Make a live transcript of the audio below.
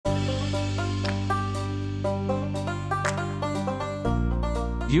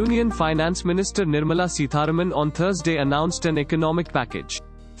Union Finance Minister Nirmala Sitharaman on Thursday announced an economic package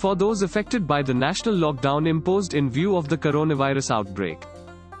for those affected by the national lockdown imposed in view of the coronavirus outbreak.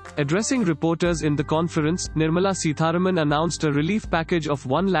 Addressing reporters in the conference, Nirmala Sitharaman announced a relief package of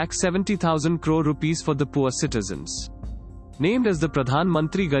 1,70,000 crore rupees for the poor citizens. Named as the Pradhan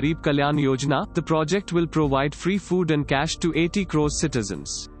Mantri Garib Kalyan Yojana, the project will provide free food and cash to 80 crore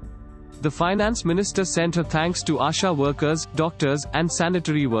citizens. The finance minister sent her thanks to ASHA workers, doctors, and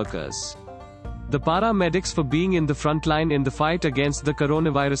sanitary workers. The paramedics for being in the front line in the fight against the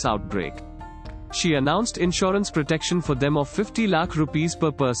coronavirus outbreak. She announced insurance protection for them of 50 lakh rupees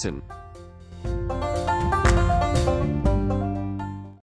per person.